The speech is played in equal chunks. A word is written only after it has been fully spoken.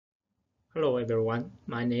Hello everyone,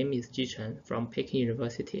 my name is Chen from Peking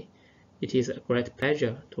University. It is a great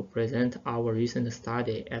pleasure to present our recent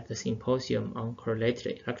study at the Symposium on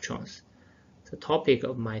Correlated Electrons. The topic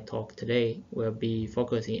of my talk today will be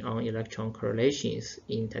focusing on electron correlations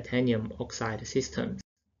in titanium oxide systems.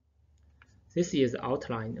 This is the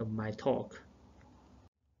outline of my talk.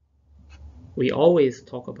 We always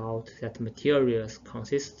talk about that materials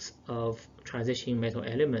consists of transition metal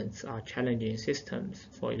elements are challenging systems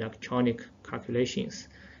for electronic calculations.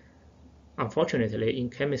 Unfortunately, in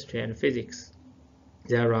chemistry and physics,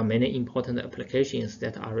 there are many important applications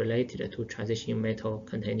that are related to transition metal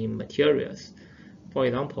containing materials. For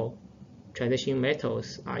example, transition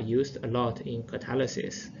metals are used a lot in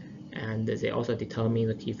catalysis, and they also determine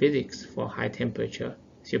the key physics for high temperature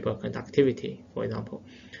superconductivity, for example.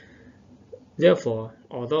 Therefore,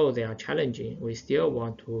 although they are challenging, we still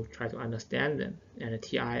want to try to understand them, and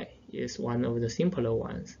Ti is one of the simpler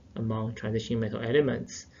ones among transition metal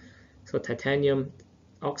elements. So titanium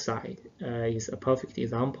oxide is a perfect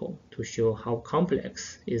example to show how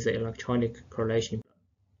complex is the electronic correlation.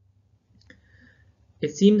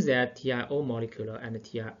 It seems that TiO molecular and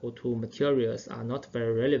TiO2 materials are not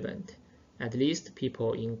very relevant. At least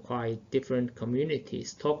people in quite different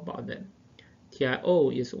communities talk about them.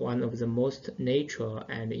 TiO is one of the most natural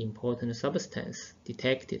and important substances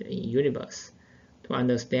detected in the universe. To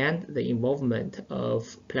understand the involvement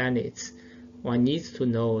of planets, one needs to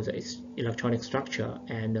know the electronic structure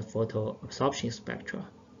and the photo absorption spectra,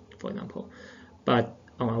 for example. But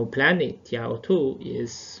on our planet, TiO2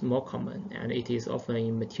 is more common, and it is often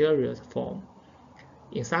in materials form.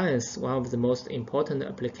 In science, one of the most important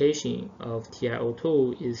applications of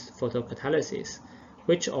TiO2 is photocatalysis,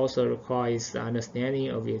 which also requires the understanding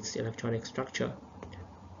of its electronic structure.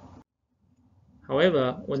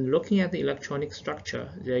 However, when looking at the electronic structure,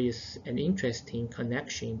 there is an interesting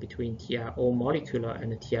connection between TiO molecular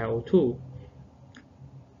and TiO2.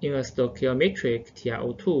 In a stoichiometric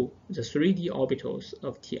TiO2, the 3D orbitals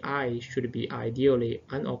of Ti should be ideally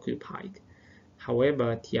unoccupied.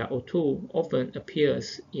 However, TiO2 often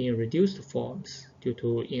appears in reduced forms due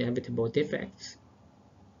to inevitable defects.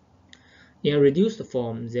 In a reduced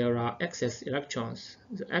form, there are excess electrons.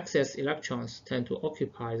 The excess electrons tend to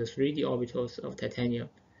occupy the 3D orbitals of titanium.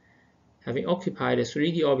 Having occupied the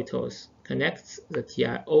 3D orbitals connects the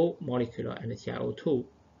TiO molecular and TiO2.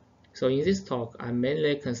 So in this talk, I'm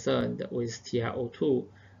mainly concerned with TiO2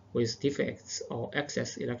 with defects or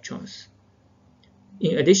excess electrons.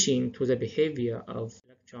 In addition to the behavior of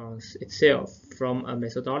electrons itself, from a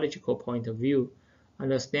methodological point of view,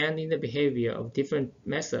 understanding the behavior of different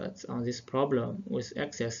methods on this problem with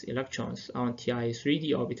excess electrons on Ti 3D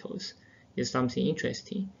orbitals is something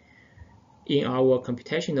interesting. In our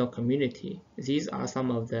computational community, these are some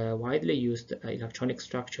of the widely used electronic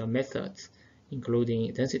structure methods,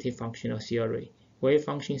 including density functional theory, wave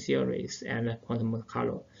function theories, and quantum Monte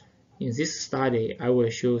Carlo. In this study, I will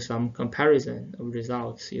show some comparison of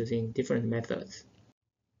results using different methods.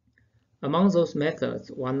 Among those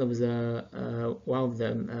methods, one of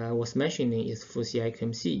them was mentioning is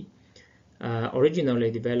FCIQMC,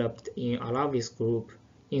 originally developed in Alavi's group.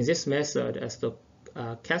 In this method, a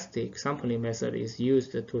stochastic sampling method is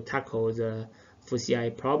used to tackle the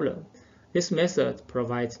FCI problem. This method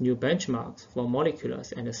provides new benchmarks for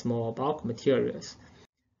molecules and small bulk materials.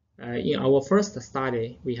 In our first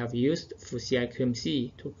study, we have used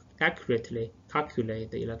FCIQMC to accurately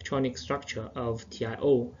calculate the electronic structure of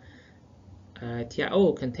TiO.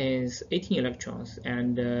 TiO contains 18 electrons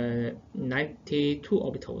and 92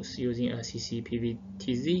 orbitals using a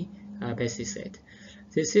CCPVTZ basis set.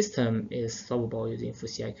 This system is solvable using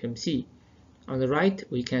FCIQMC. On the right,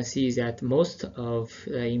 we can see that most of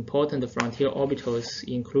the important frontier orbitals,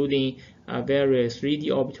 including various 3D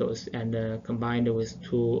orbitals and combined with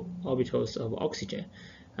 2 orbitals of oxygen,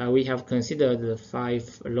 we have considered the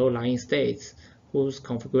 5 low-lying states whose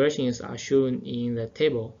configurations are shown in the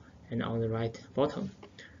table and on the right bottom.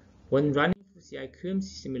 When running FCIQMC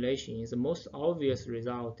simulations, the most obvious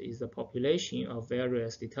result is the population of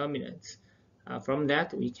various determinants. From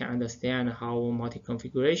that, we can understand how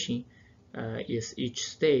multi-configuration is each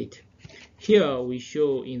state. Here we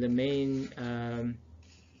show in the main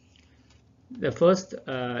the first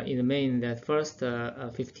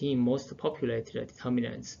 15 most populated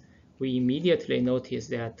determinants. We immediately notice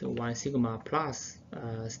that 1 sigma plus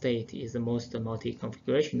state is the most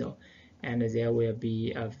multi-configurational, and there will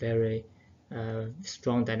be a very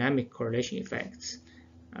strong dynamic correlation effects.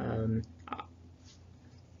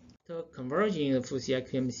 After converging the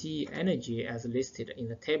FCIQMC energy as listed in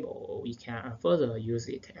the table, we can further use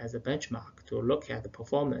it as a benchmark to look at the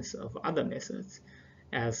performance of other methods.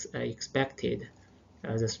 as expected.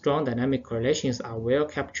 The strong dynamic correlations are well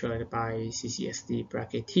captured by CCSD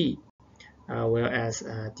bracket T, whereas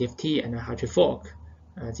DFT and Hartree-Fock,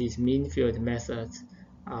 these mean field methods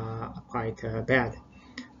are quite bad.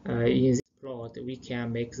 In this plot, we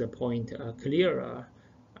can make the point clearer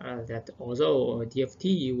that although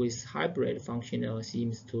DFT with hybrid functional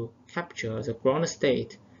seems to capture the ground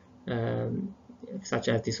state, such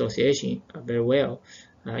as dissociation, very well,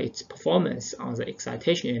 its performance on the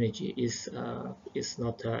excitation energy is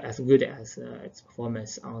not as good as its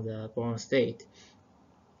performance on the ground state.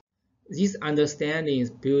 These understandings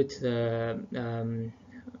built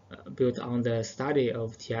on the study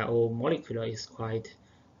of TiO molecule is quite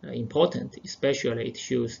important, especially it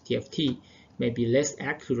shows DFT may be less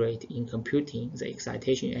accurate in computing the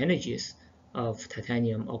excitation energies of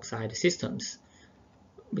titanium oxide systems,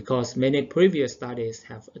 because many previous studies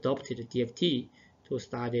have adopted DFT to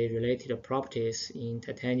study related properties in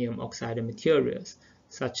titanium oxide materials,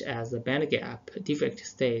 such as the band gap, defect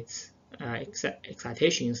states,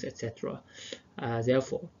 excitations, etc.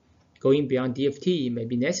 Therefore, going beyond DFT may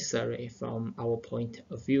be necessary from our point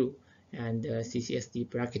of view, and CCSD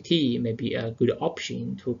bracket T may be a good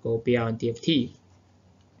option to go beyond DFT.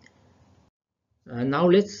 Now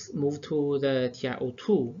let's move to the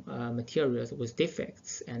TiO2 materials with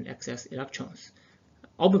defects and excess electrons.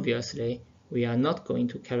 Obviously, we are not going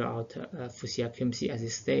to carry out FCIQMC at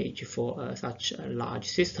this stage for such a large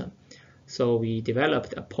system. So we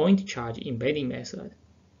developed a point charge embedding method,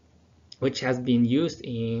 which has been used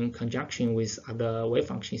in conjunction with other wave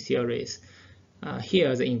function theories.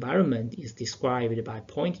 Here, the environment is described by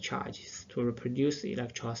point charges to reproduce the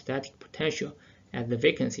electrostatic potential at the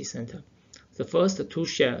vacancy center. The first two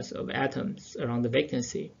shells of atoms around the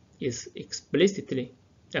vacancy is explicitly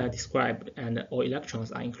described, and all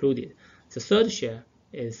electrons are included. The third shell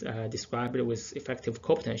is described with effective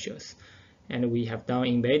copotentials, and we have done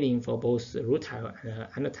embedding for both rutile and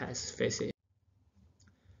anodized phases.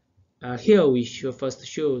 Here we should first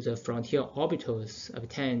show the frontier orbitals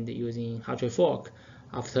obtained using Hartree-Fock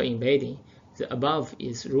after embedding. The above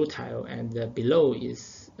is rutile and the below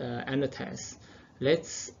is anodized.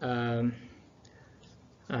 Let's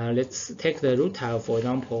take the rutile, for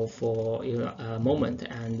example, for a moment,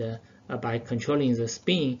 and by controlling the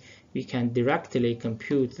spin, we can directly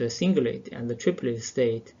compute the singlet and the triplet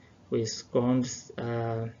state with ground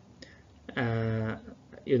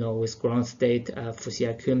with ground state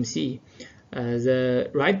FCIQMC. The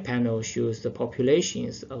right panel shows the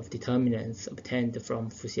populations of determinants obtained from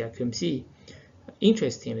FCIQMC.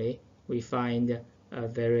 Interestingly, we find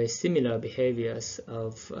very similar behaviors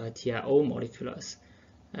of TiO molecules.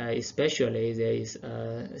 Especially, there is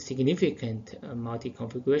significant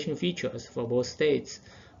multi-configuration features for both states,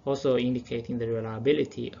 also indicating the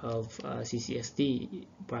reliability of CCSD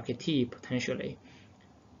bracket T potentially.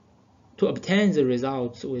 To obtain the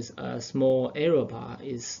results with a small error bar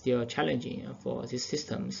is still challenging for this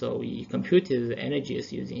system, so we computed the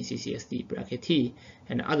energies using CCSD bracket T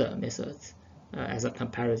and other methods as a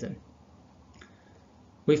comparison.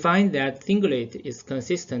 We find that singlet is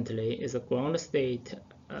consistently a ground state.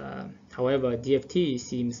 However, DFT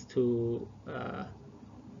seems to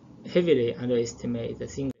heavily underestimate the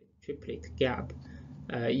singlet triplet gap,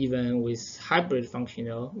 even with hybrid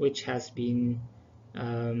functional, which has been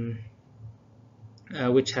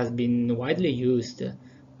widely used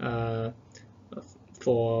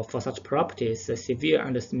for such properties. Severe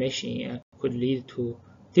underestimation could lead to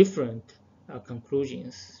different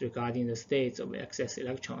conclusions regarding the states of excess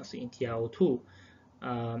electrons in TiO2.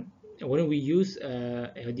 When we use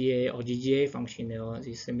LDA or GGA functional,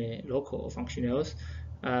 these semi-local functionals,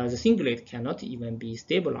 the singlet cannot even be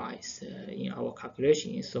stabilized in our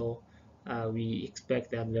calculation, so we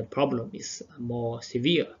expect that the problem is more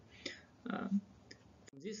severe. From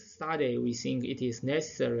this study, we think it is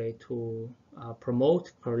necessary to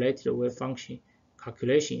promote correlated wave function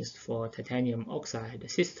calculations for titanium oxide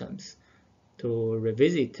systems, to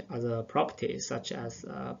revisit other properties such as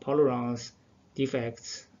polarons,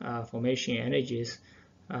 defects, formation energies,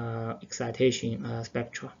 excitation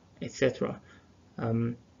spectra, etc.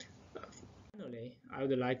 Finally, I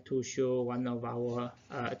would like to show one of our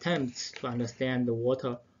attempts to understand the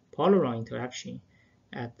water-polaron interaction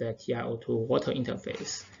at the TiO2 water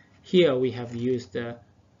interface. Here we have used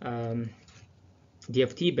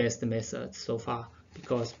DFT-based methods so far,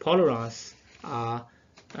 because polarons are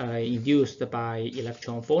induced by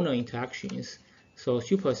electron-phonon interactions, so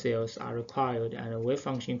supercells are required and wave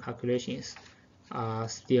function calculations are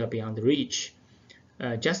still beyond reach.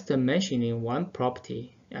 Just mentioning one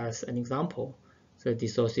property as an example, the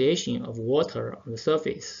dissociation of water on the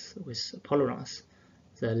surface with polarons.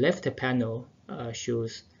 The left panel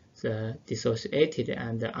shows the dissociated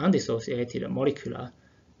and the undissociated molecular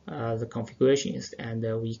the configurations, and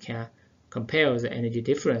we can compare the energy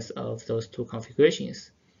difference of those two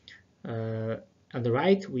configurations. On the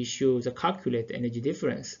right, we show the calculated energy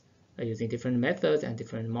difference using different methods and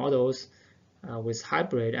different models. With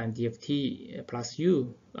hybrid and DFT plus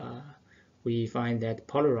U, we find that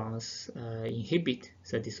polarons inhibit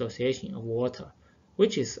the dissociation of water,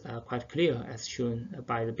 which is quite clear as shown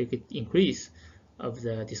by the big increase of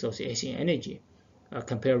the dissociation energy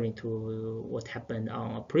comparing to what happened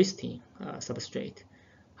on a pristine substrate.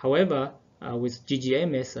 However, with GGA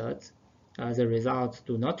methods, the results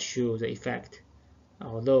do not show the effect,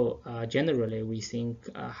 although generally we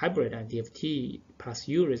think hybrid and DFT plus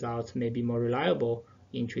U results may be more reliable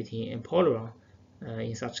in treating polaron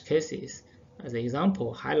in such cases. The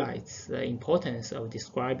example highlights the importance of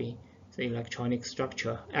describing the electronic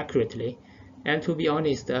structure accurately. And to be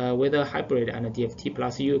honest, whether hybrid and DFT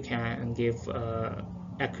plus U can give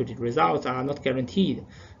accurate results are not guaranteed.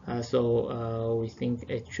 So we think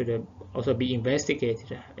it should also be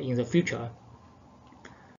investigated in the future.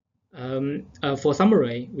 For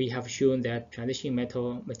summary, we have shown that transition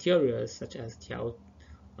metal materials such as TiO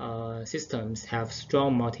systems have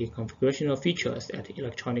strong multi-configurational features at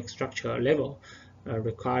electronic structure level,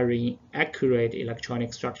 requiring accurate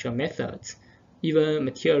electronic structure methods. Even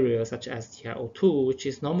materials such as TiO2, which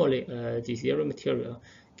is normally a D0 material,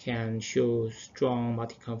 can show strong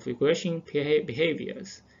multi-configuration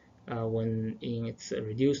behaviors when in its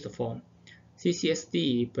reduced form.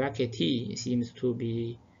 CCSD bracket T seems to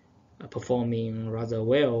be performing rather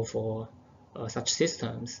well for such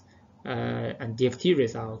systems, and DFT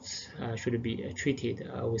results should be treated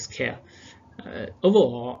with care.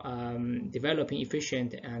 Overall, developing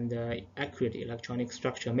efficient and accurate electronic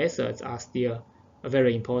structure methods are still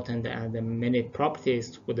very important, and many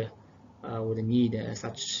properties would need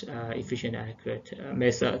such efficient and accurate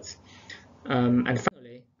methods. And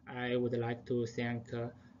finally, I would like to thank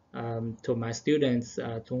to my students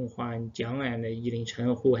Donghuan Jiang and Yilin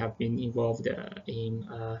Chen, who have been involved in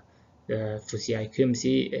the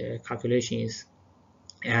FCIQMC calculations,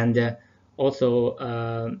 and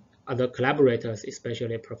also other collaborators,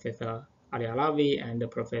 especially Professor Ali Alavi and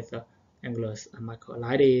Professor Angelos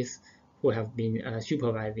Michaelidis, who have been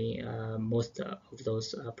supervising most of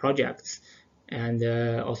those projects, and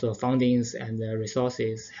also fundings and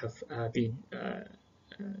resources have been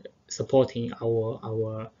supporting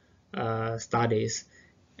our studies.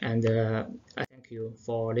 And I thank you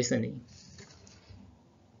for listening.